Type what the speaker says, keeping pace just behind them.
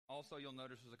Also, you'll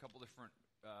notice there's a couple different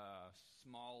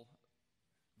small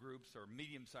groups or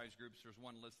medium-sized groups. There's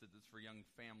one listed that's for young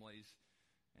families,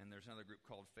 and there's another group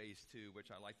called Phase 2,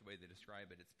 which I like the way they describe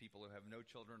it. It's people who have no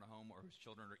children at home or whose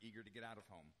children are eager to get out of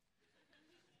home.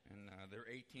 And there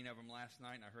were 18 of them last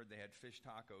night, and I heard they had fish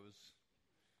tacos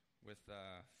with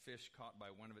fish caught by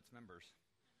one of its members.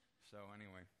 So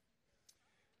anyway,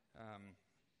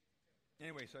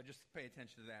 so just pay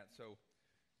attention to that. So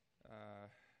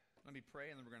let me pray,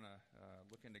 and then we're going to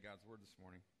look into God's Word this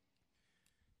morning.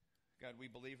 God, we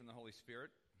believe in the Holy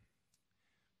Spirit,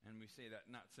 and we say that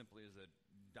not simply as a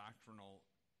doctrinal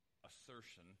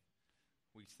assertion.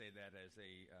 We say that as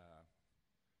a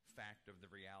fact of the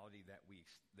reality that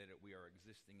we are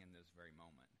existing in this very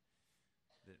moment.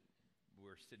 That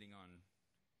we're sitting on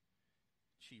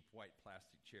cheap white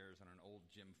plastic chairs on an old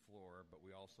gym floor, but we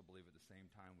also believe at the same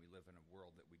time we live in a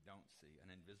world that we don't see,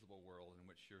 an invisible world in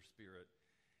which your Spirit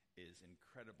is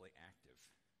incredibly active.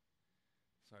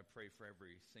 So I pray for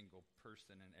every single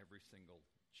person in every single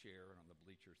chair and on the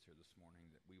bleachers here this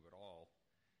morning that we would all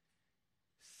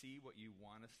see what you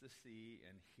want us to see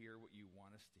and hear what you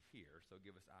want us to hear. So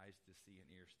give us eyes to see and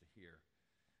ears to hear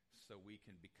so we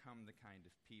can become the kind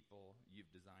of people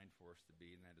you've designed for us to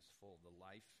be, and that is full of the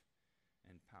life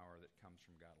and power that comes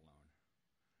from God alone.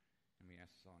 And we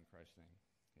ask this all in Christ's name.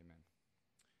 Amen.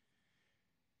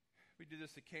 We do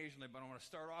this occasionally, but I want to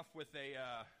start off with a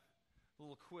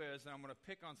little quiz, and I'm going to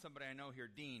pick on somebody I know here,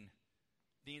 Dean.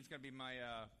 Dean's going to be my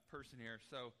person here.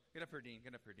 So get up here, Dean.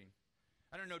 Get up here, Dean.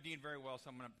 I don't know Dean very well, so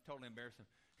I'm going to totally embarrass him.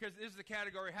 Because this is the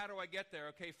category, how do I get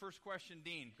there? Okay, first question,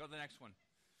 Dean. Go to the next one.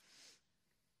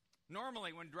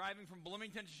 Normally, when driving from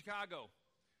Bloomington to Chicago,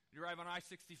 you drive on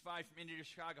I-65 from Indy to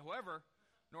Chicago. However,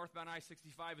 northbound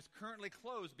I-65 is currently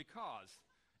closed because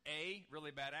A,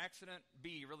 really bad accident,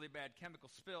 B, really bad chemical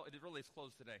spill. It really is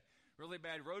closed today. Really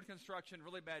bad road construction,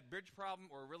 really bad bridge problem,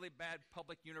 or really bad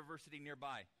public university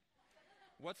nearby.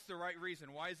 What's the right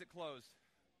reason? Why is it closed?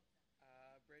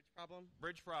 Bridge problem.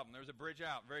 Bridge problem. There's a bridge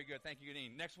out. Very good. Thank you,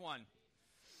 Dean. Next one.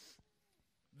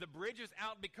 The bridge is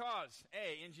out because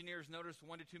A, engineers noticed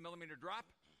 1 to 2 millimeter drop.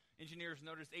 Engineers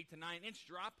noticed 8 to 9 inch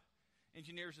drop.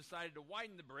 Engineers decided to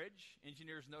widen the bridge.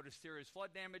 Engineers noticed serious flood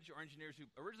damage, or engineers who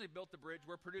originally built the bridge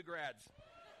were Purdue grads.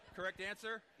 Correct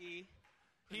answer? E.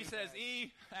 He says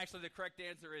E. Actually, the correct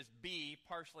answer is B,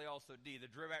 partially also D. The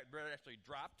bridge actually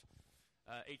dropped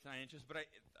 8 to 9 inches. But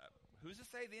who's to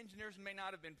say the engineers may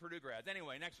not have been Purdue grads?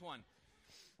 Anyway, next one.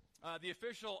 The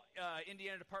official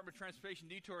Indiana Department of Transportation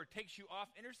detour takes you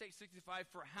off Interstate 65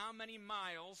 for how many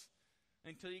miles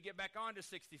until you get back onto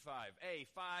 65? A,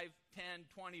 5, 10,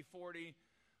 20, 40,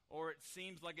 or it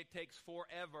seems like it takes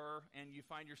forever and you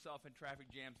find yourself in traffic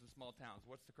jams in small towns.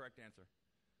 What's the correct answer?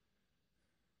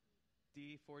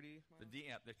 D, 40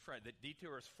 miles? That's right. The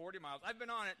detour is 40 miles. I've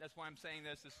been on it. That's why I'm saying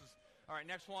this. All right,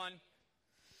 next one.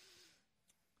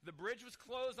 The bridge was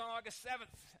closed on August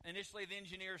 7th. Initially, the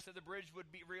engineers said the bridge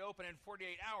would be reopened in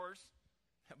 48 hours.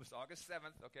 That was August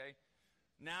 7th, okay?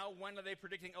 Now, when are they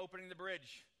predicting opening the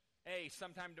bridge? A,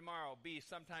 sometime tomorrow. B,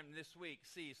 sometime this week.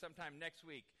 C, sometime next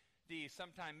week. D,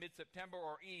 sometime mid-September.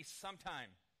 Or E,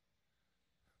 sometime.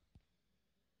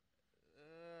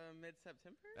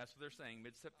 Mid-September? That's what they're saying,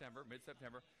 mid-September.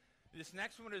 This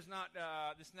next one is not,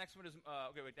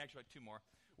 okay, wait, actually, 2 more.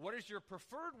 What is your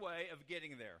preferred way of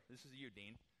getting there? This is you,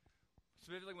 Dean.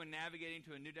 Specifically when navigating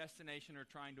to a new destination or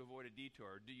trying to avoid a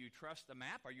detour. Do you trust the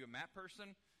map? Are you a map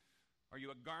person? Are you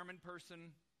a Garmin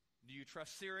person? Do you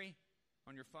trust Siri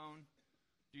on your phone?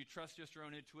 Do you trust just your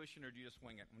own intuition, or do you just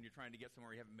wing it when you're trying to get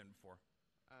somewhere you haven't been before?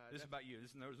 This is about you.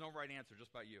 There's no right answer,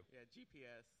 just about you. Yeah,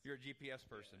 GPS. You're a GPS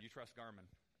person. Yeah. You trust Garmin.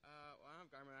 Well, I don't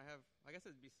have Garmin. I guess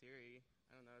it'd be Siri.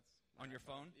 I don't know. It's on your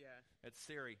phone? Yeah. It's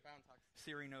Siri. Bound talks.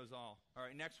 Siri knows all. All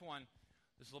right, next one.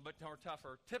 This is a little bit more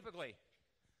tougher. Typically,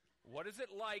 what is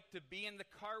it like to be in the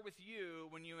car with you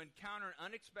when you encounter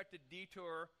an unexpected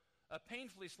detour, a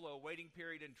painfully slow waiting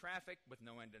period in traffic with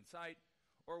no end in sight,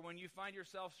 or when you find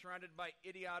yourself surrounded by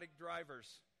idiotic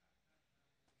drivers?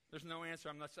 There's no answer.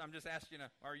 I'm just asking you,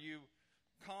 are you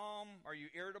calm? Are you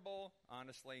irritable?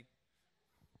 Honestly.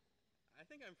 I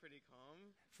think I'm pretty calm.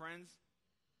 Friends?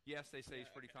 Yes, they say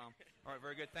he's pretty calm. All right,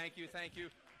 very good. Thank you.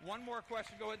 One more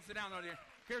question. Go ahead and sit down.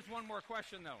 Here's one more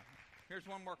question, though.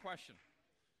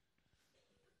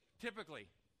 Typically,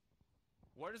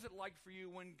 what is it like for you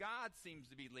when God seems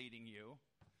to be leading you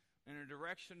in a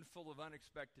direction full of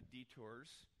unexpected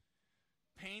detours,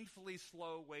 painfully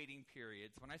slow waiting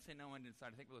periods? When I say no end in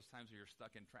sight, I think of those times where you're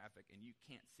stuck in traffic and you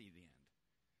can't see the end.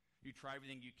 You try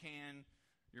everything you can.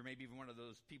 You're maybe even one of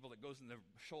those people that goes in the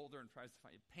shoulder and tries to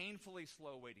find painfully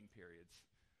slow waiting periods.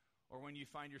 Or when you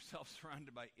find yourself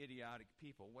surrounded by idiotic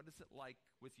people, what is it like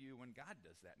with you when God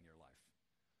does that in your life?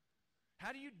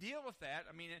 How do you deal with that?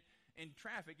 I mean, in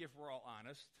traffic, if we're all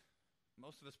honest,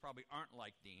 most of us probably aren't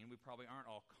like Dean. We probably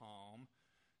aren't all calm,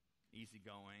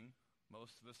 easygoing.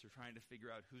 Most of us are trying to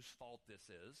figure out whose fault this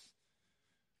is.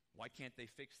 Why can't they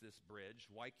fix this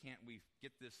bridge? Why can't we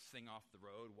get this thing off the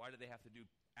road? Why do they have to do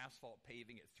asphalt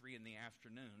paving at 3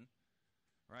 p.m,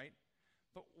 right?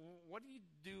 But what do you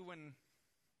do when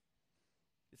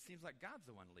it seems like God's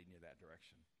the one leading you that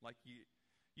direction? Like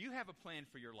you have a plan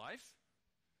for your life.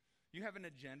 You have an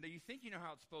agenda. You think you know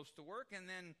how it's supposed to work, and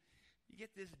then you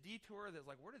get this detour that's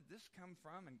like, where did this come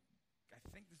from? And I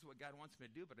think this is what God wants me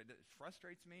to do, but it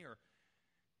frustrates me. Or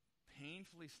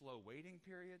painfully slow waiting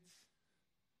periods.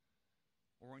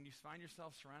 Or when you find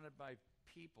yourself surrounded by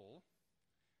people,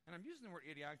 and I'm using the word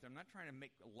idiotic, I'm not trying to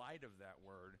make light of that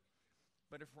word,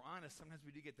 but if we're honest, sometimes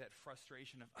we do get that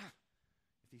frustration of,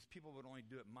 if these people would only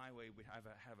do it my way, I'd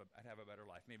have a better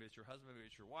life. Maybe it's your husband, maybe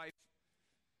it's your wife,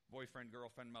 boyfriend,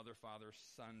 girlfriend, mother, father,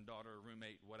 son, daughter,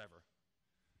 roommate, whatever.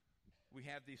 We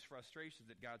have these frustrations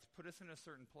that God's put us in a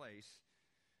certain place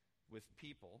with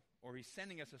people, or he's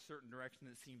sending us a certain direction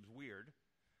that seems weird,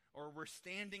 or we're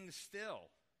standing still.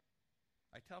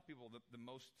 I tell people that the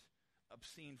most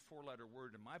obscene 4-letter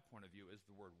word in my point of view is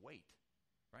the word wait,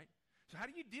 right? So how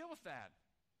do you deal with that?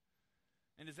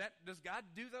 And does God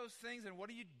do those things, and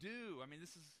what do you do? I mean,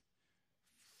 this is,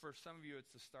 for some of you,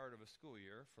 it's the start of a school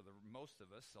year. For most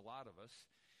of us, a lot of us,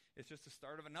 it's just the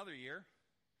start of another year.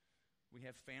 We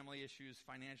have family issues,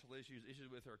 financial issues, issues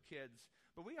with our kids,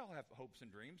 but we all have hopes and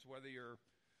dreams, whether you're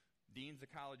Dean's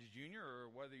a college junior, or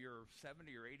whether you're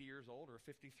 70 or 80 years old or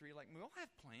 53 like me. We all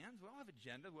have plans. We all have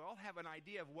agenda. We all have an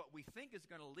idea of what we think is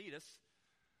going to lead us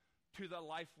to the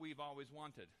life we've always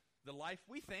wanted. The life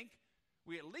we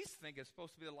at least think is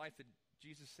supposed to be the life that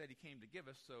Jesus said he came to give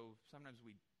us, so sometimes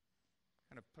we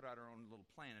kind of put out our own little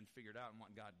plan and figure it out and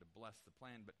want God to bless the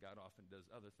plan, but God often does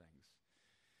other things.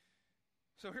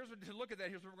 So to look at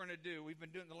that, here's what we're going to do. We've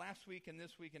been doing the last week and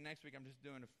this week and next week, I'm just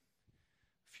doing a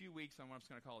few weeks on what I'm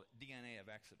just going to call it DNA of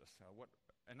Exodus.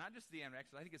 And not just DNA of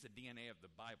Exodus, I think it's the DNA of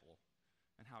the Bible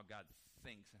and how God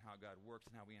thinks and how God works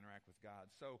and how we interact with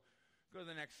God. So go to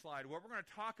the next slide. What we're going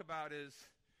to talk about is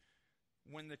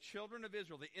when the children of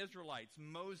Israel, the Israelites,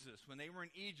 Moses, when they were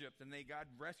in Egypt and God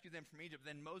rescued them from Egypt,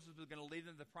 then Moses was going to lead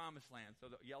them to the promised land. So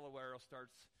the yellow arrow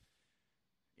starts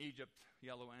Egypt,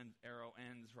 yellow arrow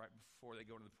ends right before they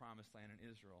go to the promised land in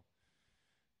Israel.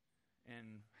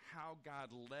 And how God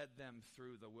led them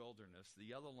through the wilderness. The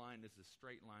yellow line is the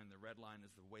straight line. The red line is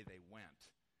the way they went.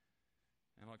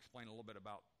 And I'll explain a little bit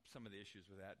about some of the issues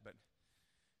with that. But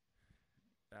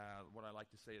what I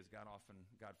like to say is God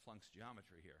flunks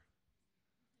geometry here,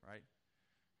 right?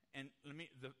 And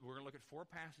we're going to look at 4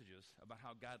 passages about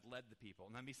how God led the people.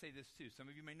 And let me say this too. Some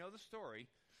of you may know the story.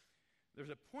 There's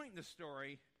a point in the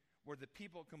story where the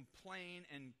people complain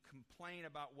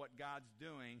about what God's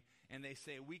doing, and they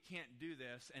say, we can't do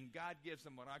this, and God gives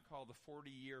them what I call the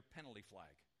 40-year penalty flag.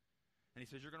 And he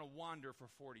says, you're going to wander for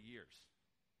 40 years.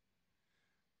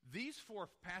 These 4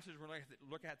 passages we're going to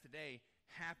look at today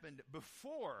happened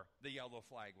before the yellow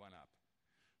flag went up.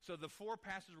 So the 4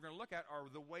 passages we're going to look at are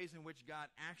the ways in which God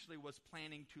actually was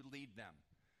planning to lead them.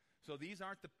 So these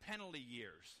aren't the penalty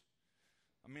years.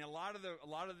 I mean, a lot of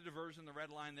the diversion, the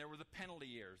red line there, were the penalty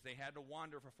years. They had to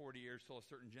wander for 40 years till a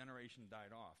certain generation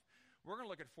died off. We're going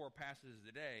to look at 4 passages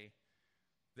today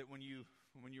that when you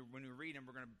read them,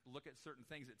 we're going to look at certain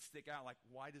things that stick out, like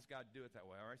why does God do it that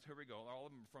way? All right, so here we go. All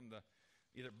of them from the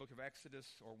either book of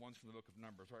Exodus or one's from the book of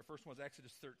Numbers. All right, first one is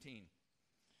Exodus 13.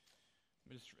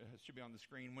 It should be on the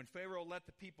screen. When Pharaoh let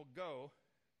the people go,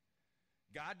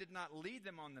 God did not lead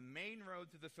them on the main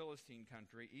road to the Philistine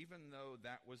country, even though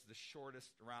that was the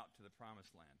shortest route to the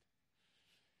promised land.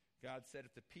 God said,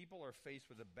 if the people are faced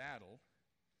with a battle,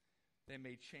 they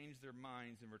may change their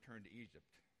minds and return to Egypt.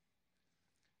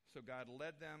 So God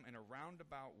led them in a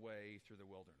roundabout way through the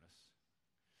wilderness.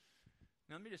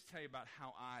 Now let me just tell you about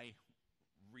how I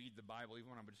read the Bible,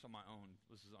 even when I'm just on my own.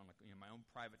 This is on my own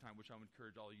private time, which I would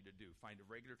encourage all of you to do. Find a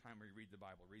regular time where you read the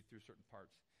Bible. Read through certain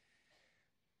parts.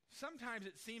 Sometimes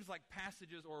it seems like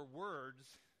passages or words,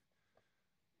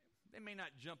 they may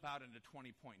not jump out into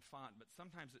 20-point font, but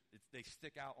sometimes they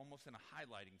stick out almost in a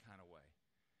highlighting kind of way.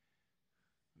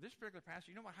 This particular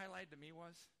passage, you know what highlighted to me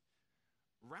was?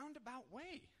 Roundabout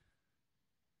way.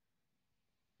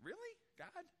 Really?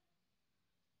 God?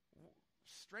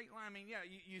 Straight line. I mean, yeah,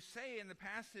 you say in the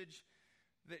passage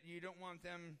that you don't want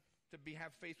them to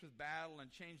have faced with battle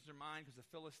and change their mind because of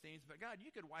the Philistines, but God,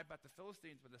 you could wipe out the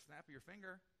Philistines with a snap of your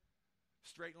finger.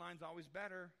 Straight line's always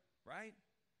better, right?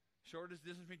 Shortest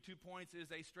distance between 2 points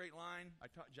is a straight line. I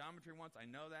taught geometry once. I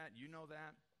know that. You know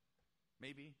that.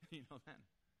 Maybe you know that.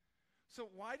 So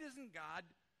why doesn't God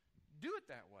do it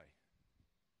that way?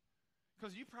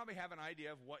 Because you probably have an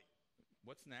idea of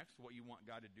what's next, what you want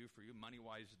God to do for you,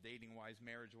 money-wise, dating-wise,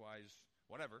 marriage-wise,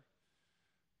 whatever.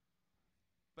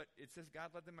 But it says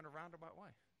God led them in a roundabout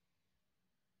way.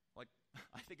 Like,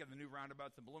 I think of the new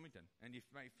roundabouts in Bloomington, and you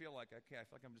might feel like, okay, I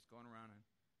feel like I'm just going around in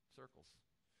circles.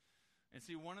 And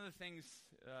see, one of the things,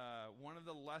 one of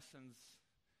the lessons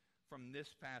from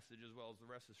this passage as well as the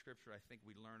rest of Scripture I think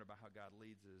we learn about how God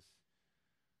leads is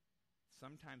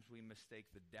sometimes we mistake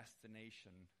the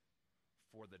destination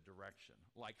for the direction.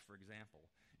 Like, for example,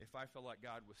 if I felt like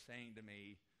God was saying to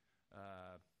me,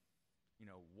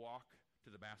 walk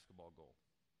to the basketball goal.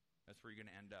 That's where you're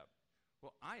going to end up.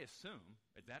 Well, I assume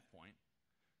at that point,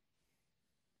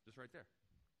 just right there,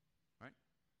 right?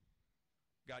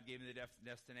 God gave me the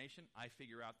destination. I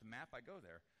figure out the map. I go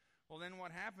there. Well, then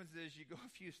what happens is you go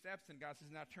a few steps and God says,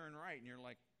 now turn right. And you're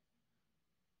like,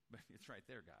 but it's right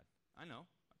there, God. I know.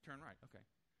 Turn right. Okay.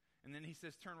 And then he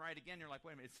says, turn right again. You're like,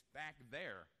 wait a minute, it's back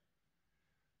there.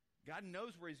 God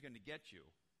knows where he's going to get you,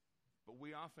 but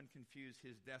we often confuse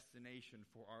his destination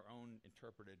for our own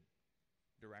interpreted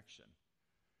direction.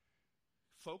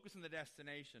 Focus on the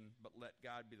destination, but let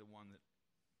God be the one that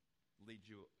leads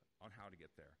you on how to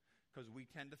get there. Because we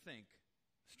tend to think,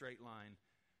 straight line,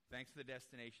 thanks for the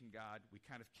destination, God. We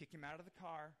kind of kick him out of the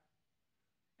car,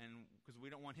 and because we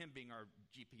don't want him being our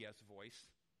GPS voice.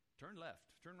 Turn left,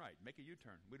 turn right, make a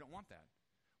U-turn. We don't want that.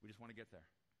 We just want to get there.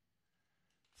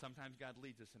 Sometimes God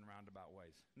leads us in roundabout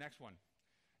ways. Next one,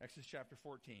 Exodus chapter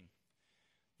 14.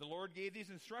 The Lord gave these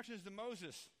instructions to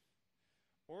Moses.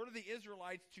 Order the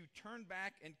Israelites to turn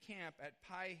back and camp at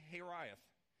Pi-Hahiroth.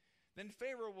 Then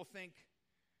Pharaoh will think,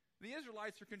 the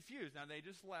Israelites are confused. Now, they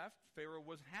just left. Pharaoh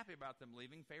wasn't happy about them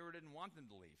leaving. Pharaoh didn't want them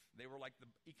to leave. They were like the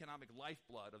economic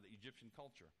lifeblood of the Egyptian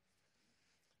culture.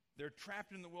 They're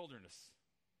trapped in the wilderness.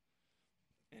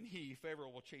 And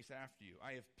Pharaoh, will chase after you.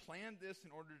 I have planned this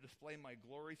in order to display my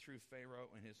glory through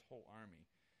Pharaoh and his whole army.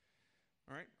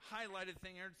 All right? Highlighted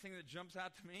thing, everything that jumps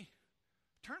out to me,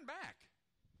 turn back.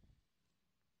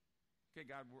 Okay,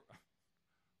 God, we're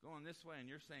going this way, and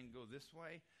you're saying go this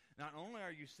way. Not only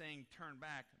are you saying turn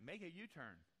back, make a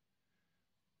U-turn,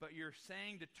 but you're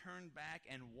saying to turn back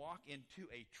and walk into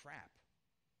a trap.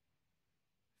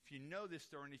 If you know this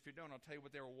story, and if you don't, I'll tell you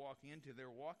what they were walking into. They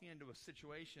were walking into a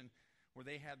situation where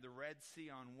they had the Red Sea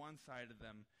on one side of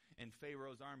them, and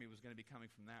Pharaoh's army was going to be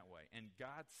coming from that way. And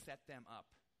God set them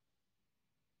up.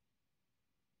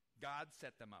 God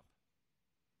set them up.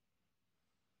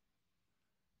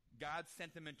 God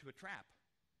sent them into a trap.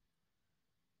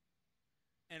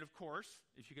 And of course,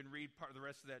 if you can read part of the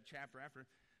rest of that chapter after,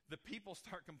 the people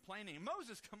start complaining.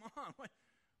 Moses, come on.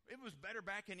 It was better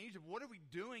back in Egypt. What are we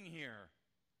doing here?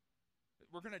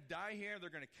 We're going to die here. They're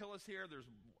going to kill us here.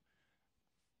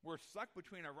 We're stuck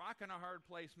between a rock and a hard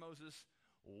place, Moses.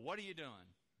 What are you doing?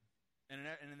 And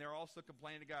they're also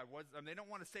complaining to God. They don't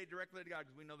want to say directly to God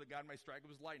because we know that God might strike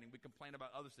with lightning. We complain about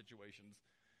other situations.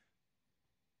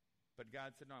 But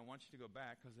God said, no, I want you to go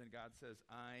back, because then God says,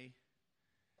 I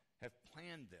have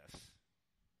planned this.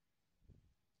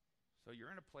 So you're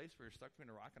in a place where you're stuck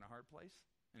between a rock and a hard place,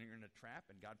 and you're in a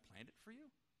trap, and God planned it for you?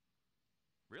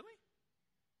 Really?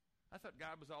 I thought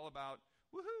God was all about,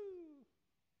 woohoo!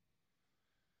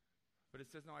 But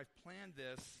it says, no, I've planned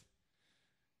this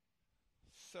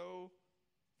so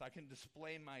that I can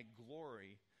display my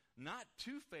glory, not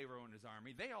to Pharaoh and his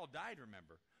army. They all died,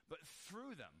 remember, but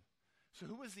through them. So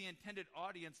who was the intended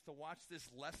audience to watch this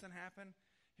lesson happen?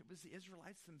 It was the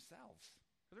Israelites themselves.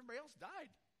 Everybody else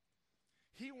died.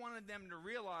 He wanted them to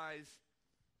realize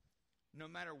no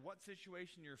matter what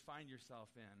situation you find yourself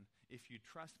in, if you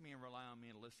trust me and rely on me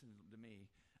and listen to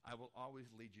me, I will always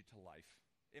lead you to life.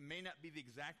 It may not be the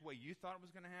exact way you thought it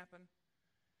was going to happen,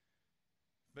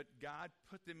 but God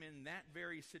put them in that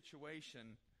very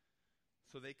situation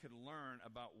so they could learn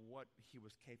about what he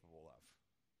was capable of.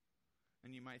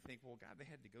 And you might think, well, God, they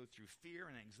had to go through fear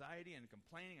and anxiety and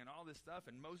complaining and all this stuff,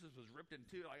 and Moses was ripped in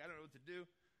two, like, I don't know what to do.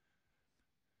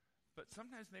 But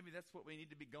sometimes maybe that's what we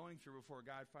need to be going through before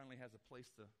God finally has a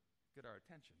place to get our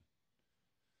attention.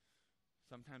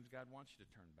 Sometimes God wants you to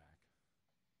turn back.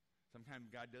 Sometimes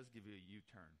God does give you a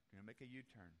U-turn. Make a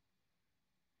U-turn.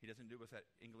 He doesn't do it with that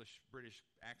English, British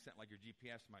accent like your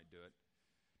GPS might do it.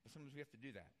 But sometimes we have to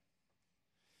do that.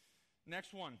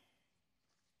 Next one.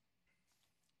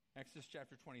 Exodus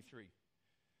chapter 23.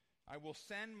 I will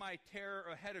send my terror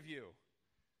ahead of you.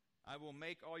 I will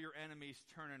make all your enemies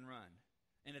turn and run.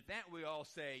 And at that we all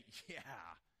say, yeah,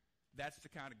 that's the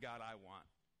kind of God I want.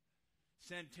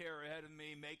 send terror ahead of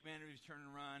me, make my enemies turn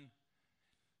and run.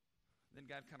 Then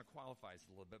God kind of qualifies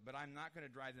a little bit. But I'm not going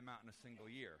to drive them out in a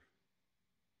single year.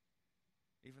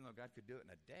 Even though God could do it in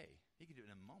a day. He could do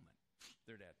it in a moment.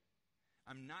 They're dead.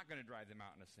 I'm not going to drive them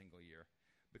out in a single year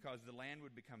because the land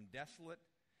would become desolate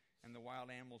and the wild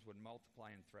animals would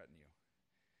multiply and threaten you.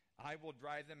 I will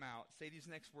drive them out. Say these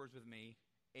next words with me.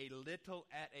 A little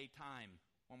at a time.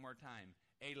 One more time.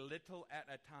 A little at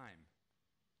a time.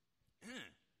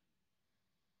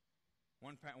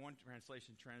 One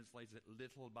translation translates it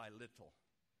little by little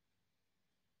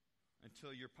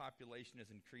until your population is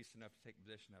increased enough to take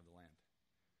possession of the land.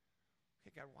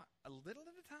 Okay, God, what? A little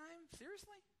at a time?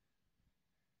 Seriously?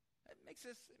 That makes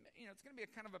us, it's going to be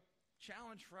a kind of a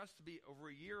challenge for us to be over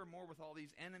a year or more with all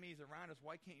these enemies around us.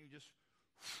 Why can't you just,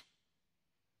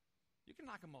 you can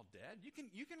knock them all dead. You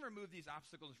can remove these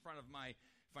obstacles in front of my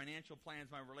financial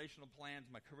plans, my relational plans,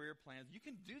 my career plans. You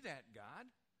can do that, God.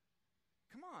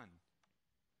 Come on.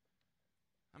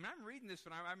 I mean, I'm reading this,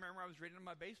 and I remember I was reading it in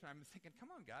my basement. I'm thinking,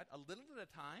 come on, God, a little at a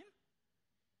time?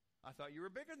 I thought you were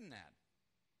bigger than that.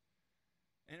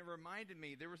 And it reminded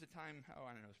me, there was a time, I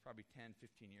don't know, it was probably 10,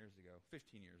 15 years ago,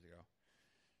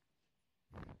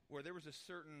 where there was a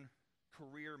certain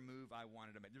career move I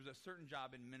wanted to make. There was a certain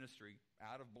job in ministry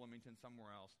out of Bloomington,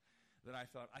 somewhere else, that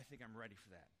I thought, I think I'm ready for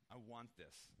that. I want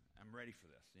this. I'm ready for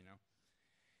this, And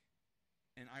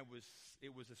it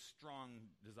was a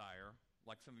strong desire.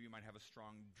 Like some of you might have a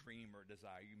strong dream or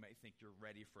desire. You may think you're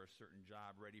ready for a certain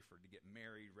job, ready to get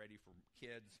married, ready for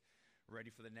kids,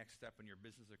 ready for the next step in your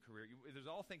business or career. There's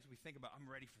all things we think about. I'm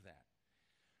ready for that.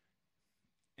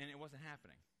 And it wasn't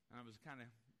happening. And I was kind of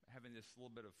having this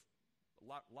little bit of, a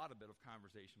lot of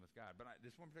conversation with God. But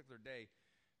this one particular day,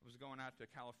 I was going out to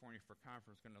California for a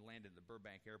conference, going to land at the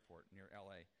Burbank Airport near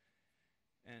L.A.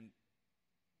 And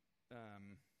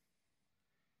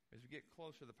as we get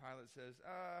closer, the pilot says,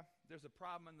 there's a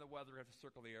problem in the weather. We have to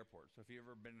circle the airport. So if you've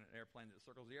ever been in an airplane that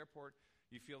circles the airport,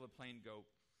 you feel the plane go,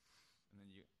 and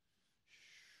then you,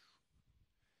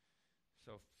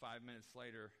 so 5 minutes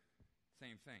later,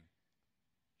 same thing.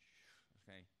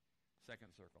 Okay,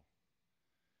 second circle.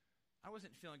 I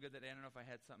wasn't feeling good that day. I don't know if I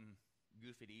had something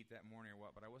goofy to eat that morning or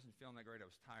what, but I wasn't feeling that great. I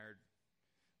was tired.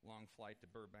 Long flight to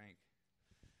Burbank.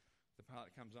 The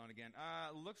pilot comes on again.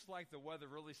 Looks like the weather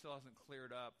really still hasn't cleared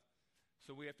up,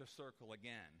 so we have to circle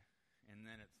again. And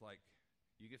then it's like,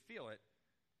 you can feel it.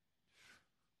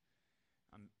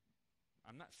 I'm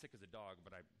not sick as a dog,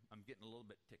 but I'm getting a little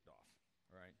bit ticked off,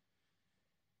 all right?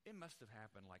 It must have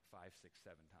happened like 5, 6,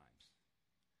 7 times.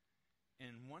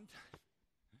 And one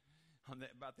time,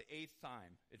 about the 8th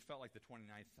time, it felt like the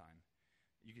 29th time,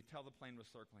 you could tell the plane was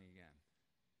circling again.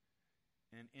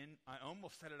 And I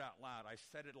almost said it out loud. I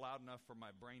said it loud enough for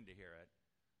my brain to hear it.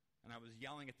 And I was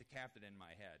yelling at the captain in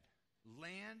my head,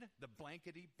 land the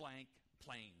blankety-blank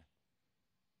plane.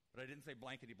 But I didn't say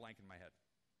blankety-blank in my head.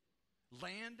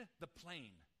 Land the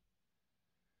plane.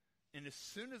 And as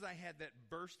soon as I had that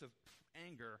burst of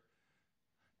anger,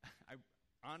 I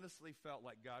honestly felt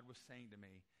like God was saying to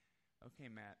me, okay,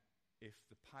 Matt, if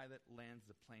the pilot lands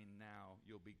the plane now,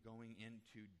 you'll be going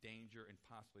into danger and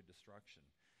possibly destruction.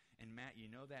 And Matt, you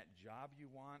know that job you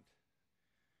want?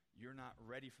 You're not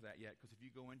ready for that yet, because if you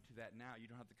go into that now, you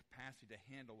don't have the capacity to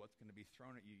handle what's going to be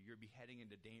thrown at you. You'll be heading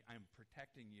into danger. I'm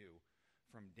protecting you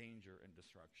from danger and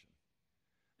destruction.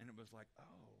 And it was like,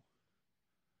 oh.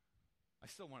 I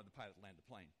still wanted the pilot to land the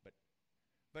plane,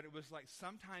 but it was like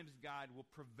sometimes God will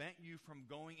prevent you from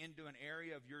going into an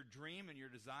area of your dream and your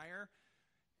desire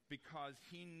because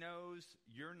he knows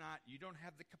you don't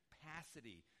have the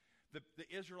capacity. The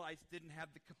Israelites didn't have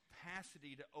the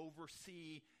capacity to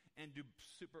oversee and to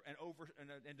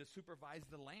supervise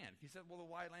the land. He said, well, the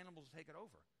wild animals will take it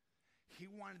over. He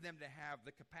wanted them to have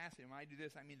the capacity. When I do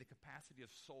this, I mean the capacity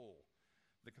of soul,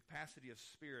 the capacity of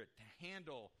spirit to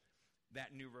handle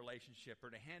that new relationship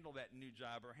or to handle that new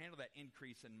job or handle that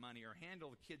increase in money or handle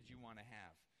the kids you want to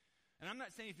have. And I'm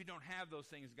not saying if you don't have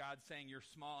those things, God's saying you're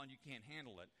small and you can't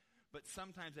handle it. But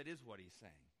sometimes that is what he's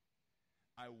saying.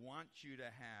 I want you to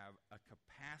have a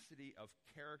capacity of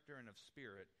character and of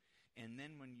spirit, and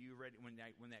then when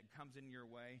that comes in your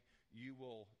way, you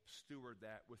will steward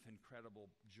that with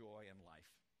incredible joy and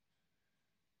life.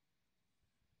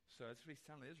 So that's what he's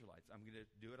telling the Israelites. I'm going to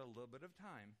do it a little bit of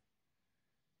time,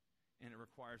 and it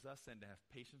requires us then to have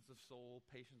patience of soul,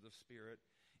 patience of spirit,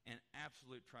 and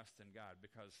absolute trust in God,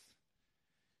 because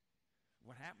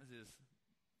what happens is,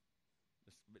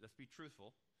 let's be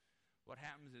truthful, what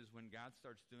happens is when God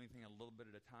starts doing things a little bit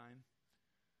at a time,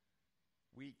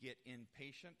 we get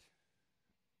impatient,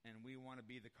 and we want to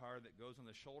be the car that goes on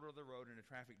the shoulder of the road in a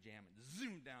traffic jam and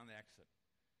zoom down the exit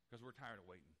because we're tired of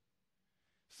waiting.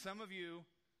 Some of you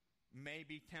may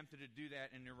be tempted to do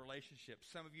that in your relationship.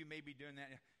 Some of you may be doing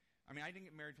that. I mean, I didn't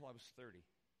get married till I was 30.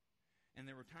 And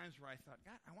there were times where I thought,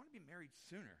 God, I want to be married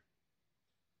sooner.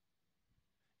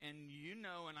 And you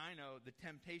know and I know the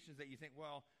temptations that you think,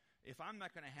 well, if I'm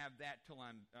not going to have that till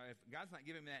if God's not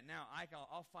giving me that now,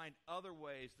 I'll find other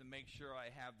ways to make sure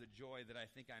I have the joy that I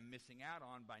think I'm missing out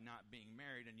on by not being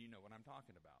married, and you know what I'm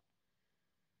talking about.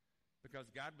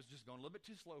 Because God was just going a little bit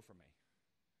too slow for me.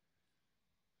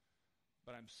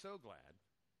 But I'm so glad,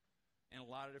 in a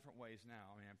lot of different ways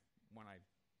now. I mean, when I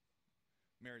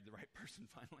married the right person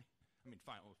finally.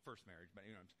 First marriage, but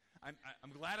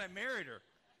I'm glad I married her.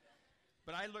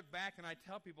 But I look back and I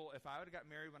tell people, if I would have got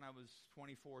married when I was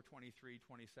 24, 23,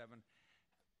 27,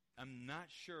 I'm not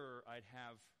sure I'm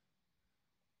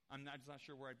just not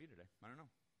sure where I'd be today. I don't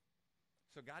know.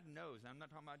 So God knows. I'm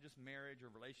not talking about just marriage or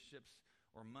relationships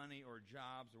or money or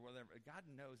jobs or whatever. God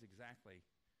knows exactly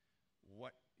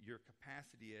what your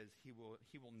capacity is. He will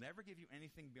never give you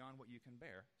anything beyond what you can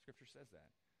bear. Scripture says that.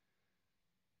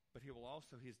 But he will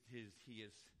also, he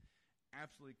is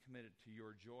absolutely committed to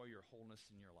your joy, your wholeness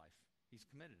in your life. He's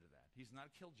committed to that. He's not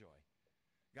a killjoy.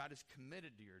 God is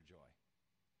committed to your joy.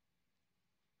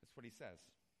 That's what he says.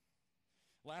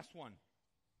 Last one,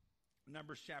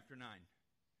 Numbers chapter 9.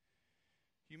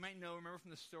 You might remember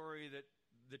from the story that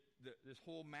this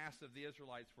whole mass of the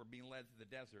Israelites were being led to the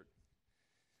desert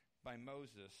by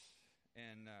Moses,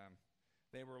 and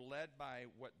they were led by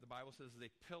what the Bible says is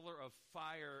a pillar of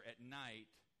fire at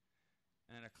night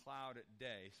and a cloud at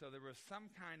day. So there was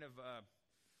some kind of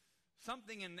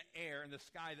something in the air, in the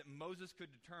sky, that Moses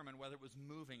could determine whether it was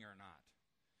moving or not.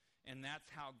 And that's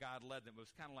how God led them. It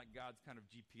was kind of like God's kind of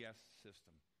GPS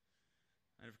system.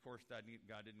 And of course, God didn't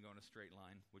go in a straight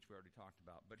line, which we already talked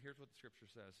about. But here's what the Scripture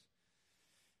says.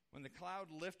 When the cloud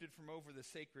lifted from over the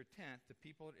sacred tent, the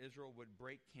people of Israel would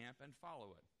break camp and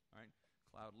follow it. All right?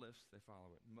 Cloud lifts, they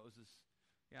follow it. Moses,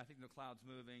 I think the cloud's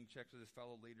moving, checks with his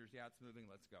fellow leaders. Yeah, it's moving,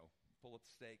 let's go. Pull up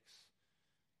the stakes,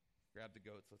 grab the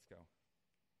goats, let's go.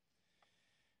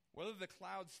 Whether the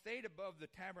cloud stayed above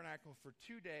the tabernacle for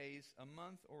 2 days, a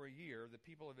month, or a year, the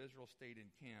people of Israel stayed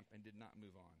in camp and did not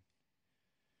move on.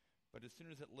 But as soon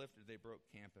as it lifted, they broke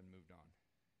camp and moved on.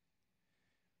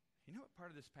 You know what part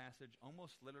of this passage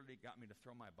almost literally got me to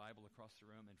throw my Bible across the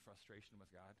room in frustration with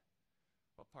God?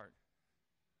 What part?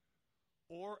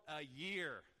 Or a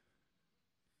year.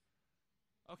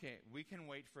 Okay, we can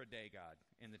wait for a day, God,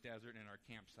 in the desert in our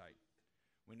campsite.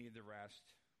 We need the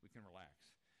rest. We can relax.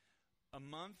 A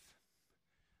month,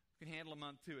 we can handle a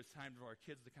month too. It's time for our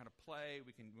kids to kind of play.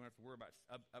 We don't have to worry about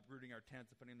uprooting our tents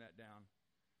and putting that down.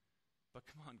 But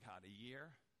come on, God, a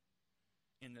year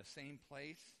in the same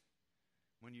place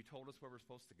when you told us where we're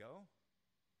supposed to go?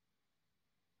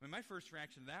 I mean, my first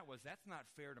reaction to that was, that's not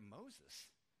fair to Moses.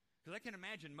 Because I can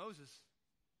imagine Moses,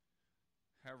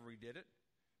 however he did it,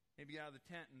 maybe out of the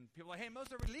tent, and people are like, hey,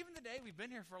 Moses, are we leaving today? We've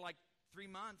been here for like 3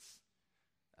 months.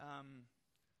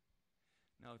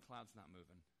 No, the cloud's not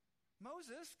moving.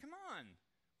 Moses, come on.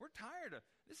 We're tired.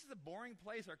 This is a boring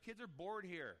place. Our kids are bored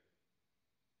here.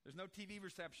 There's no TV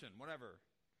reception, whatever.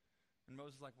 And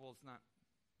Moses is like, well, it's not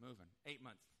moving. 8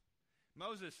 months.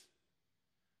 Moses,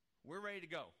 we're ready to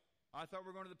go. I thought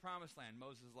we were going to the promised land.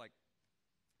 Moses is like,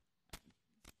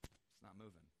 it's not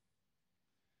moving.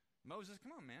 Moses,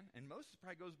 come on, man. And Moses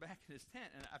probably goes back in his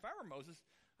tent. And if I were Moses,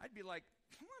 I'd be like,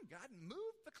 come on, God,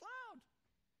 move the cloud.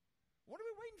 What are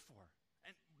we waiting for?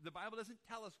 And the Bible doesn't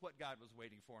tell us what God was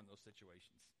waiting for in those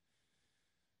situations.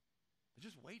 They're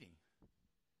just waiting.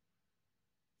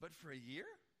 But for a year?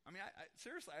 I mean,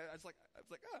 seriously, I was like,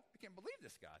 oh, I can't believe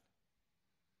this, God.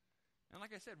 And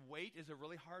like I said, wait is a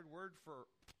really hard word for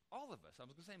all of us. I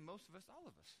was going to say most of us, all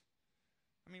of us.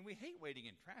 I mean, we hate waiting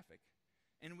in traffic.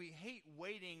 And we hate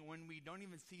waiting when we don't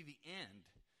even see the end.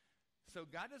 So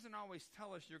God doesn't always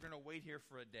tell us you're going to wait here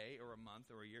for a day or a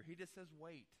month or a year. He just says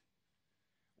wait.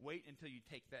 Wait until you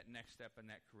take that next step in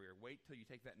that career. Wait till you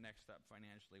take that next step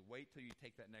financially. Wait till you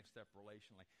take that next step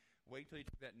relationally. Wait till you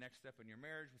take that next step in your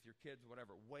marriage, with your kids,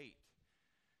 whatever. Wait.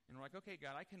 And we're like, okay,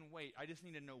 God, I can wait. I just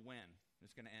need to know when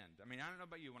it's going to end. I mean, I don't know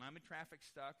about you. When I'm in traffic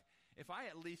stuck, if I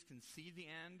at least can see the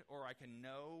end, or I can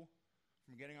know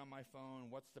from getting on my phone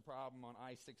what's the problem on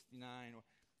I-69,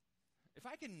 if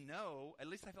I can know, at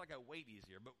least I feel like I wait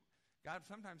easier. But God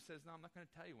sometimes says, no, I'm not going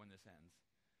to tell you when this ends.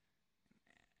 And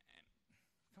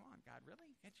come on, God, really?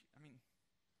 I mean,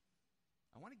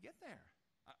 I want to get there.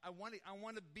 I want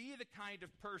to be the kind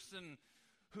of person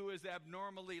who is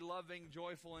abnormally loving,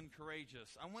 joyful, and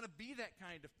courageous. I want to be that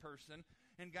kind of person.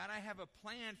 And God, I have a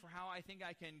plan for how I think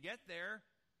I can get there.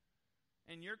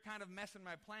 And you're kind of messing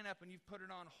my plan up, and you've put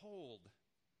it on hold.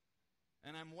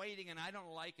 And I'm waiting, and I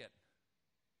don't like it.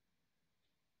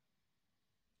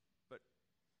 But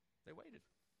they waited.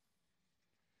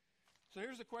 So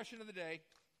here's the question of the day,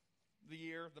 the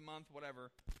year, the month,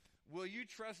 whatever. Will you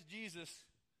trust Jesus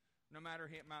no matter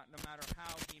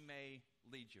how he may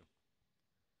lead you?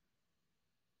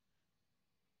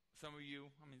 Some of you,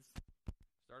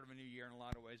 start of a new year in a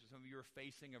lot of ways, but some of you are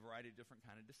facing a variety of different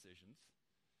kind of decisions.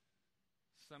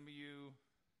 Some of you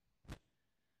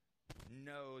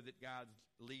know that God's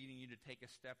leading you to take a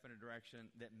step in a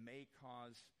direction that may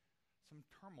cause some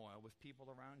turmoil with people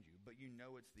around you, but you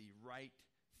know it's the right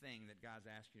thing that God's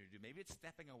asking you to do. Maybe it's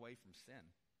stepping away from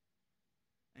sin.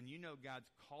 And you know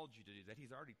God's called you to do that.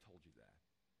 He's already told you that.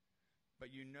 But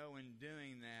you know in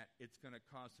doing that, it's going to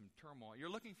cause some turmoil.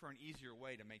 You're looking for an easier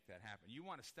way to make that happen. You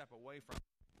want to step away from it,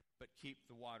 but keep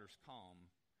the waters calm.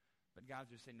 But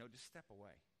God's just saying, no, just step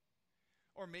away.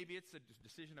 Or maybe it's a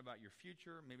decision about your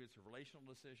future. Maybe it's a relational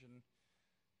decision.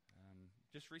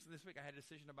 Just recently this week, I had a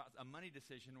decision about a money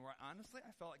decision where honestly,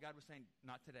 I felt like God was saying,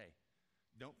 not today.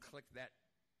 Don't click that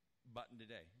button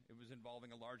today. It was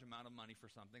involving a large amount of money for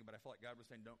something, but I felt like God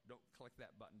was saying, don't click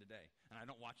that button today. And I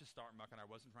don't watch a stock market, and I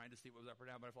wasn't trying to see what was up or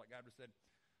down, but I felt like God was said,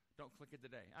 don't click it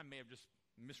today. I may have just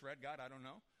misread God, I don't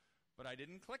know, but I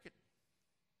didn't click it.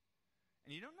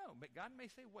 And you don't know, but God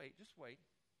may say, wait, just wait.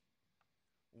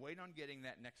 Wait on getting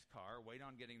that next car, wait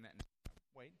on getting that next car.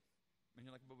 Wait. And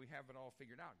you're like, but we have it all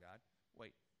figured out, God.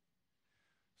 Wait.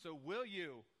 So will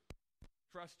you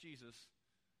trust Jesus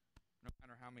no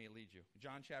matter how may it lead you?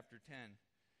 John chapter 10,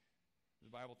 the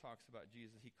Bible talks about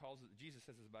Jesus. Jesus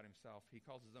says this about himself. He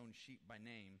calls his own sheep by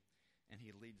name, and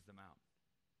he leads them out.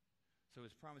 So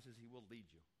his promise is he will lead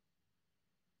you.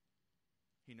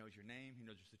 He knows your name. He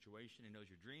knows your situation. He knows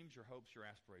your dreams, your hopes, your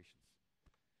aspirations.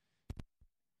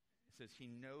 It says he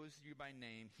knows you by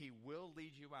name. He will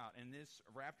lead you out. And this,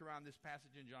 wrapped around this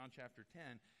passage in John chapter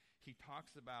 10, he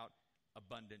talks about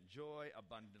abundant joy,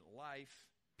 abundant life,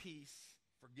 peace,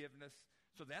 forgiveness.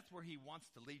 So that's where he wants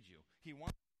to lead you. He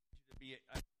wants you to be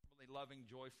a really loving,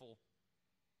 joyful,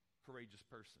 courageous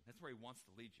person. That's where he wants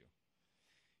to lead you.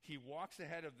 He walks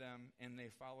ahead of them, and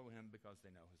they follow him because they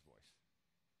know his voice.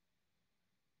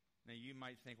 Now you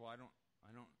might think, well, I don't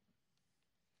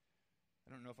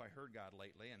know if I heard God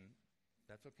lately, and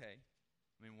that's okay.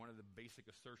 One of the basic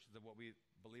assertions of what we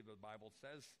believe the Bible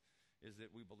says is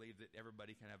that we believe that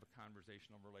everybody can have a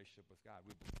conversational relationship with God.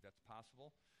 We believe that's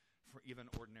possible for even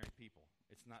ordinary people.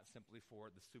 It's not simply for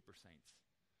the super saints.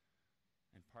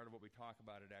 And part of what we talk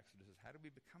about at Exodus is how do we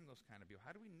become those kind of people?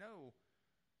 How do I know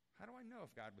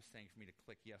if God was saying for me to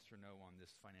click yes or no on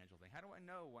this financial thing? How do I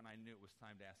know when I knew it was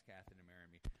time to ask Kathy to marry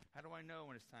me? How do I know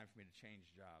when it's time for me to change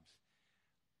jobs?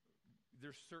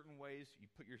 There's certain ways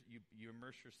you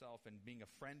immerse yourself in being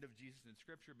a friend of Jesus in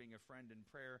Scripture, being a friend in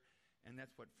prayer, and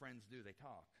that's what friends do. They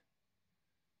talk.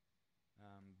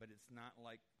 But it's not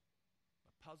like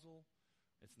a puzzle.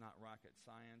 It's not rocket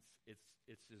science.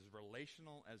 It's as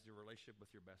relational as your relationship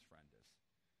with your best friend is.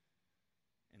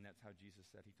 And that's how Jesus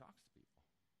said he talks to people.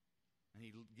 And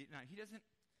he doesn't.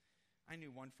 I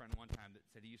knew one friend one time that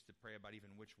said he used to pray about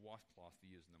even which washcloth to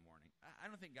use in the morning. I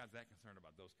don't think God's that concerned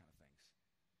about those kind of things.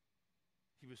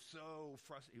 He was so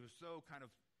frustrated. He was so kind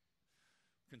of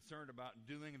concerned about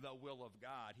doing the will of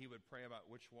God. He would pray about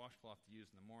which washcloth to use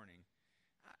in the morning.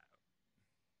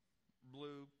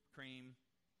 Blue, cream.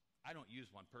 I don't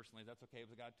use one personally. That's okay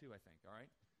with God too, I think. All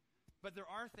right? But there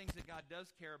are things that God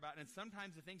does care about, and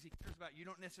sometimes the things he cares about you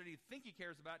don't necessarily think he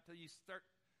cares about until you start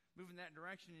moving that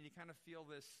direction, and you kind of feel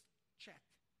this check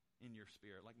in your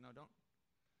spirit. Like, no, don't.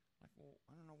 Like, well,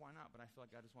 I don't know why not, but I feel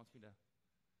like God just wants me to.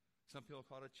 Some people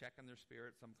call it a check in their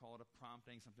spirit. Some call it a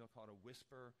prompting. Some people call it a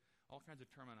whisper. All kinds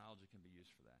of terminology can be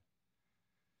used for that.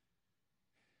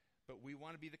 But we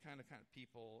want to be the kind of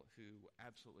people who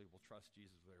absolutely will trust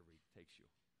Jesus wherever he takes you.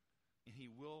 And he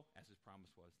will, as his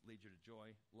promise was, lead you to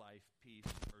joy, life, peace,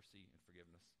 mercy, and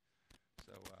forgiveness.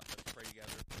 So let's pray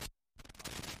together.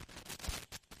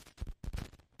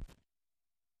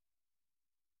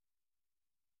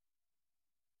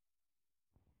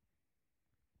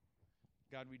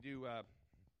 God, we do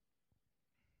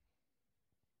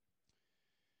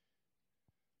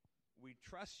we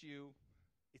trust you.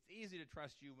 It's easy to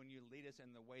trust you when you lead us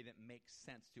in the way that makes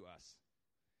sense to us.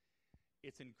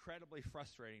 It's incredibly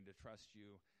frustrating to trust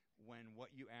you when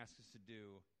what you ask us to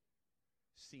do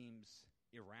seems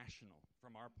irrational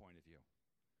from our point of view.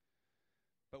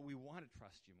 But we want to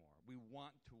trust you more. We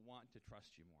want to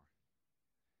trust you more.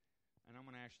 And I'm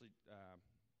going to actually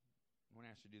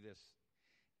do this.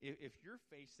 If you're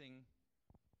facing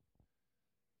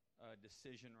a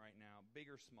decision right now, big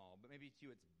or small, but maybe to you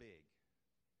it's big,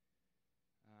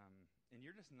 and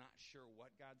you're just not sure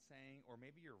what God's saying, or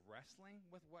maybe you're wrestling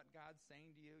with what God's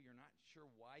saying to you. You're not sure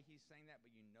why he's saying that,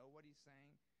 but you know what he's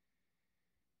saying.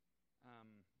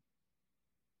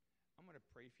 I'm going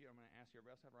to pray for you. I'm going to ask you,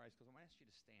 everybody else have our eyes closed. I'm going to ask you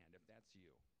to stand if that's you.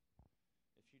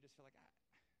 If you just feel like, I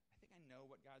think I know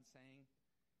what God's saying.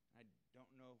 I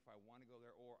don't know if I want to go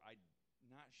there, or I'm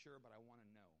not sure, but I want to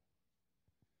know.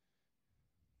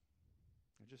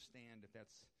 And just stand if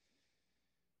that's...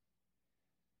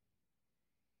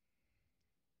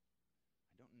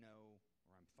 I don't know,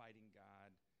 or I'm fighting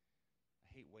God. I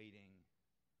hate waiting.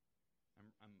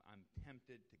 I'm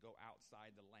tempted to go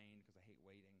outside the lane because I hate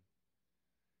waiting.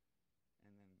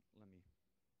 And then let me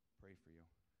pray for you.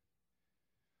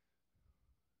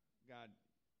 God,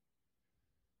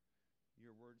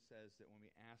 your word says that when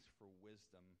we ask for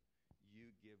wisdom,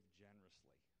 you give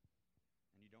generously.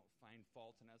 And you don't find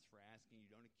fault in us for asking.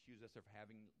 You don't accuse us of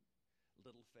having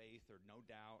little faith or no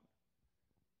doubt.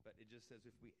 But it just says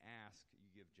if we ask, you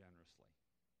give generously.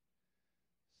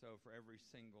 So for every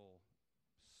single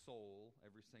soul,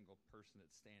 every single person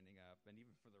that's standing up, and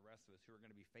even for the rest of us who are going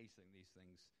to be facing these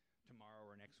things tomorrow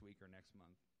or next week or next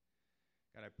month,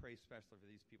 God, I pray especially for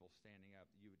these people standing up,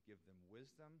 that you would give them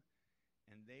wisdom,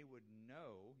 and they would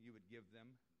know, you would give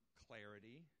them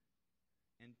clarity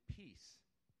and peace.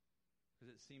 Because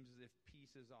it seems as if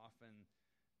peace is often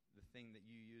the thing that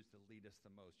you use to lead us the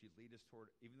most. You lead us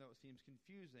toward, even though it seems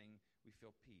confusing, we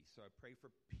feel peace. So I pray for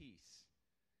peace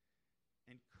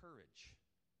and courage,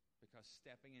 because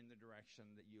stepping in the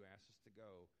direction that you ask us to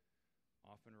go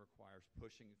often requires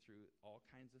pushing through all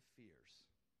kinds of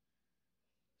fears.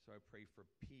 So I pray for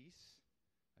peace,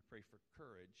 I pray for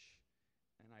courage,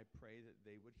 and I pray that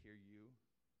they would hear you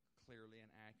clearly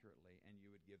and accurately, and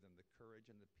you would give them the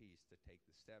courage and the peace to take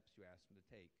the steps you ask them to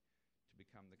take to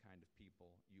become the kind of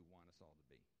people you want us all to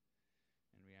be.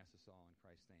 And we ask this all in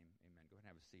Christ's name. Amen. Go ahead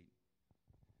and have a seat.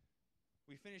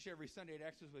 We finish every Sunday at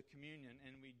Exodus with communion,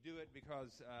 and we do it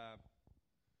because,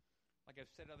 like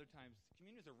I've said other times,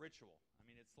 communion is a ritual. I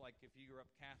mean, it's like if you grew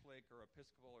up Catholic or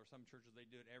Episcopal, or some churches, they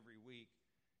do it every week,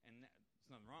 and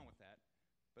there's nothing wrong with that.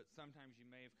 But sometimes you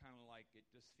may have kind of like, it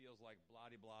just feels like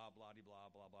blah-de-blah,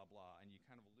 blah-de-blah, blah-blah-blah, and you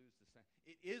kind of lose the sense.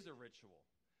 It is a ritual.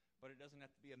 But it doesn't have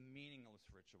to be a meaningless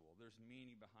ritual. There's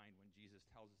meaning behind when Jesus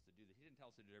tells us to do this. He didn't tell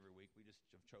us to do it every week. We just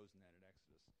have chosen that at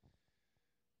Exodus.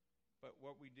 But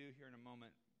what we do here in a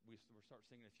moment, we'll start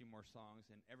singing a few more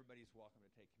songs, and everybody's welcome to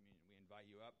take communion. We invite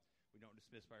you up. We don't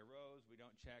dismiss by rows. We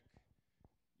don't check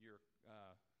your,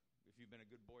 if you've been a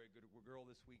good boy, a good girl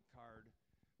this week card.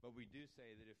 But we do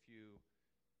say that if you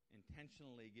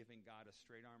intentionally giving God a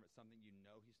straight arm at something you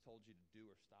know he's told you to do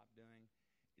or stop doing,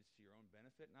 it's to your own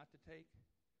benefit not to take.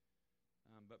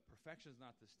 But perfection is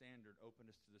not the standard.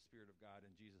 Openness to the Spirit of God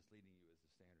and Jesus leading you is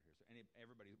the standard here. So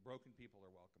everybody, broken people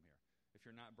are welcome here. If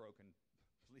you're not broken,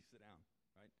 please sit down,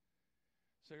 right?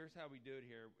 So here's how we do it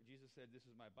here. Jesus said, this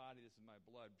is my body, this is my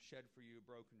blood, shed for you,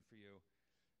 broken for you.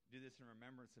 Do this in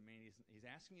remembrance of me. And he's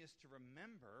asking us to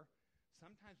remember.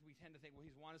 Sometimes we tend to think, well,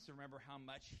 he's wanting us to remember how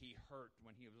much he hurt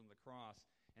when he was on the cross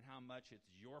and how much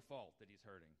it's your fault that he's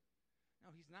hurting.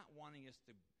 No, he's not wanting us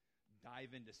to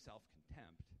dive into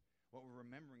self-contempt. What we're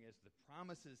remembering is the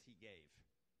promises he gave.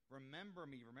 Remember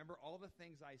me. Remember all the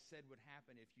things I said would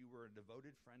happen if you were a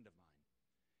devoted friend of mine.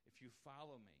 If you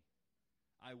follow me,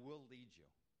 I will lead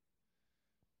you.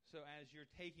 So as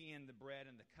you're taking in the bread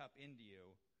and the cup into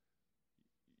you,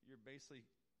 you're basically,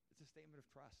 it's a statement of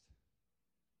trust.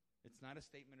 It's not a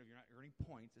statement of you're not earning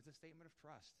points. It's a statement of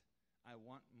trust. I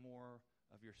want more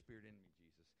of your Spirit in me,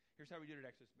 Jesus. Here's how we do it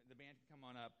at Exodus. The band can come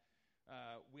on up.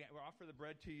 We'll offer the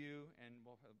bread to you, and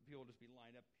people will just be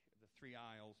lined up the three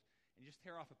aisles, and just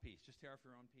tear off a piece. Just tear off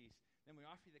your own piece. Then we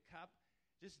offer you the cup.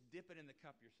 Just dip it in the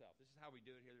cup yourself. This is how we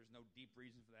do it here. There's no deep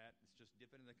reason for that. It's just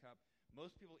dip it in the cup.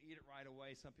 Most people eat it right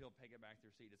away. Some people take it back to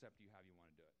their seat. It's up to you how you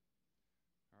want to do it.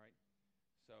 All right?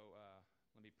 So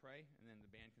let me pray, and then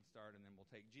the band can start, and then we'll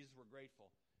take. Jesus, we're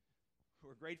grateful.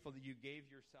 We're grateful that you gave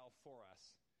yourself for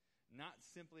us. Not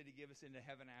simply to give us into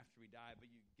heaven after we die,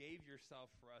 but you gave yourself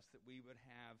for us that we would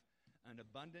have an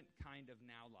abundant kind of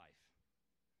now life.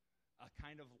 A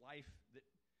kind of life that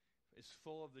is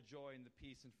full of the joy and the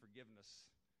peace and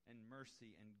forgiveness and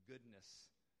mercy and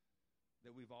goodness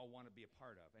that we've all want to be a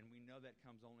part of. And we know that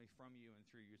comes only from you and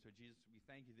through you. So Jesus, we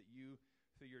thank you that you,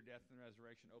 through your death and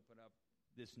resurrection, open up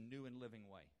this new and living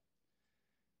way.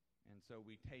 And so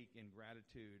we take in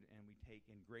gratitude and we take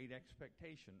in great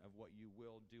expectation of what you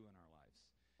will do in our lives.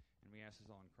 And we ask this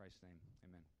all in Christ's name.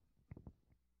 Amen.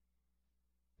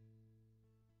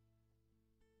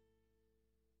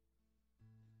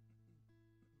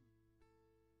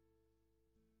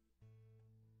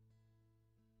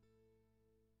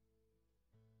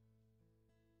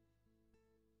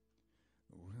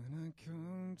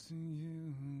 to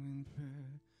you in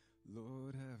prayer,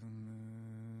 Lord have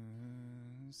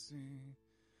mercy.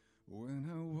 When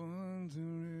I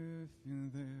wonder if you're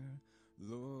there,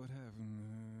 Lord have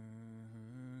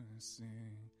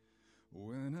mercy.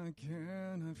 When I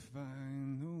cannot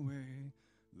find the way,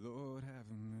 Lord have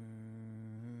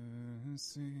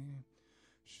mercy.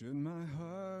 Should my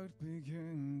heart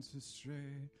begin to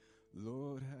stray,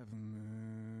 Lord have mercy.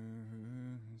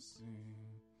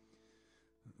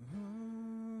 Oh,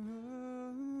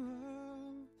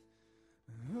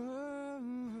 oh,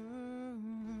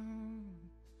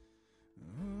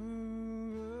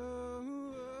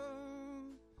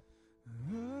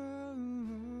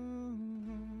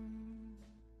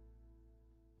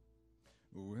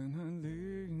 when I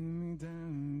lay me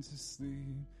down to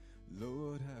sleep,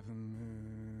 Lord have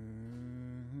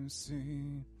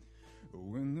mercy.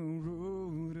 When the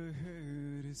road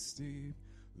ahead is steep,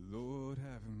 Lord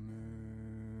have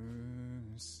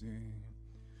mercy.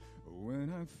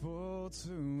 When I falter,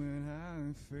 when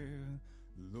I fail,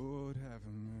 Lord have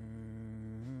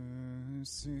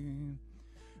mercy.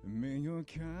 May your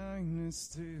kindness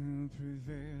still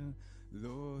prevail,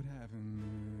 Lord have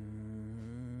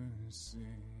mercy.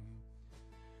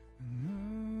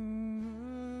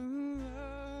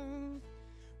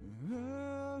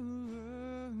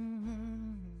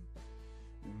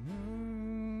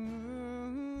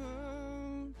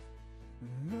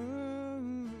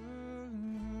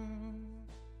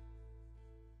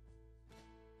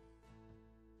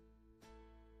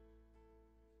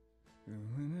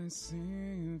 When I see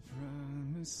your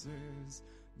promises,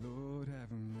 Lord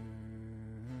have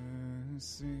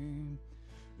mercy.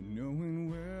 Knowing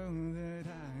well that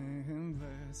I am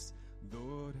blessed,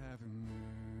 Lord have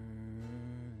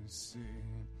mercy.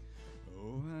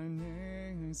 Oh, I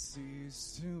never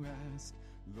cease to ask,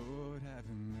 Lord have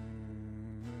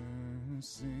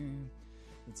mercy.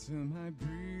 Till I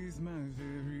breathe my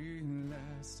very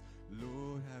last,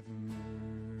 Lord have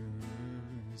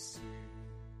mercy.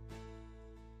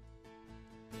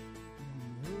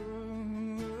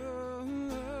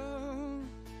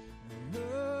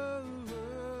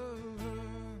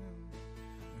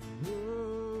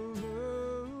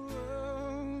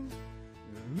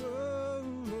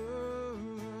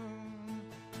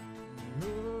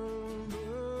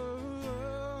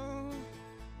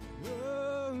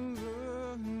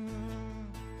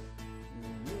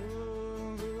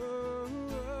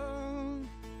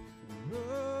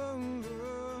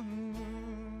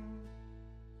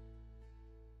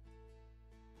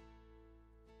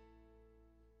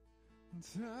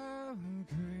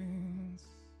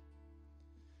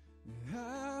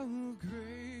 How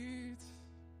great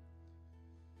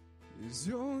is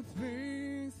your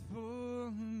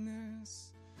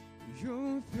faithfulness,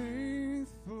 your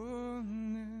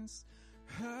faithfulness.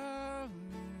 How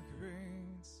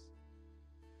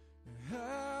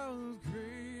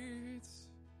great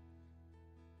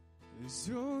is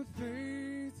your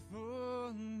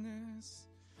faithfulness,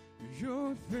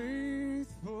 your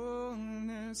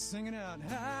faithfulness. Sing it out.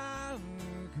 How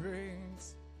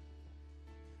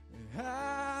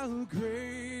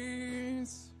great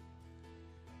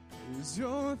is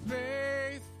your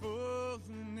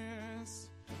faithfulness,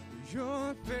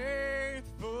 your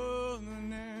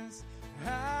faithfulness.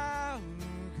 How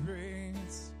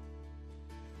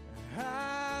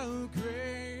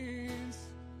great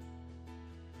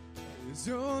is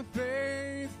your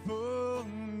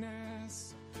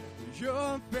faithfulness,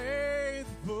 your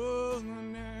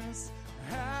faithfulness.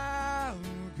 How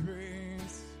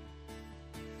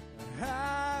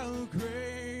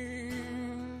great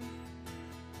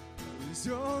is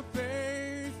your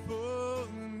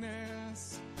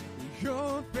faithfulness,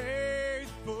 your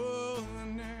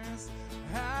faithfulness.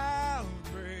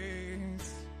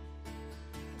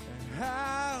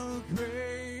 How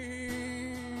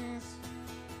great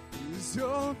is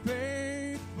your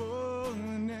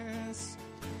faithfulness,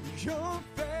 your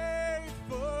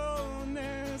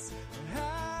faithfulness.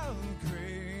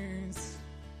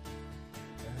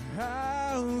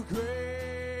 How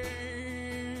great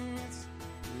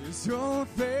is your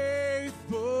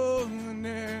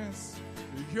faithfulness,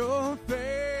 your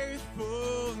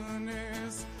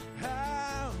faithfulness.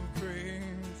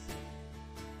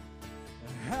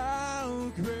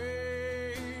 How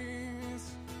great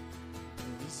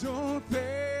is your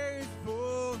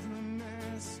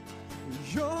faithfulness,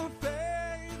 your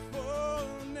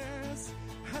faithfulness.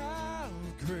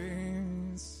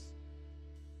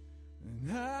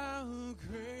 How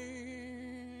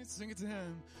great sing it to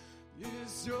him.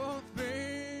 Is your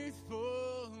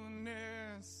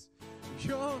faithfulness,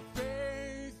 your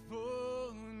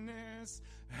faithfulness.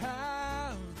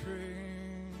 How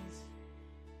great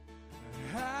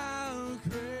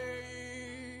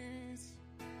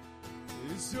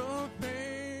your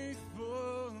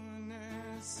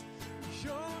faithfulness,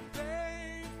 your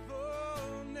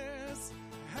faithfulness,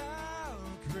 how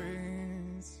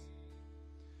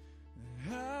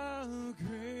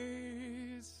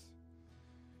great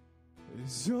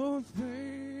is your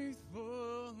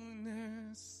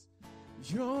faithfulness,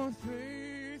 your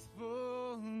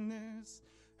faithfulness,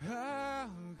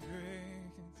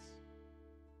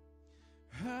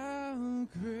 how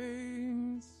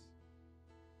great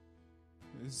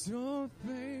is your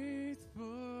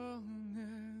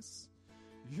faithfulness,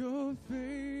 your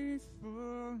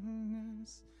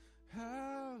faithfulness,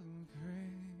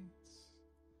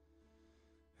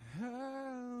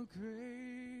 how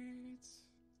great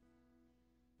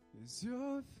is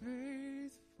your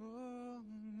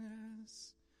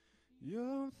faithfulness,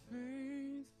 your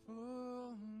faithfulness.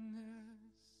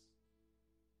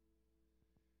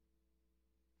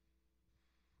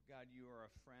 God, you are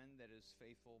a friend that is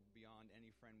faithful beyond any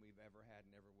friend we've ever had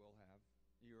and ever will have.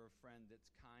 You're a friend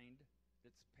that's kind,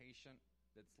 that's patient,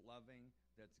 that's loving,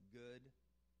 that's good.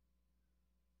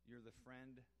 You're the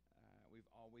friend we've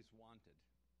always wanted.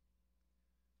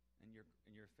 And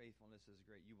your faithfulness is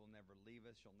great. You will never leave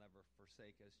us. You'll never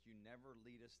forsake us. You never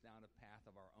lead us down a path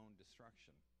of our own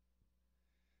destruction.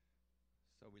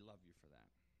 So we love you for that.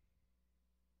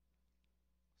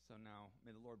 So now,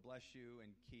 may the Lord bless you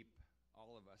and keep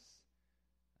all of us.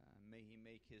 May he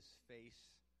make his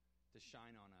face to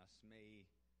shine on us. May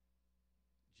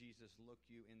Jesus look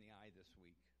you in the eye this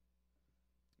week.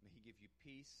 May he give you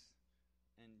peace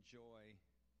and joy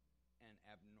and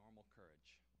abnormal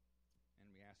courage. And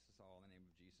we ask this all in the name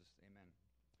of Jesus. Amen.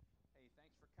 Hey,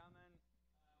 thanks for coming.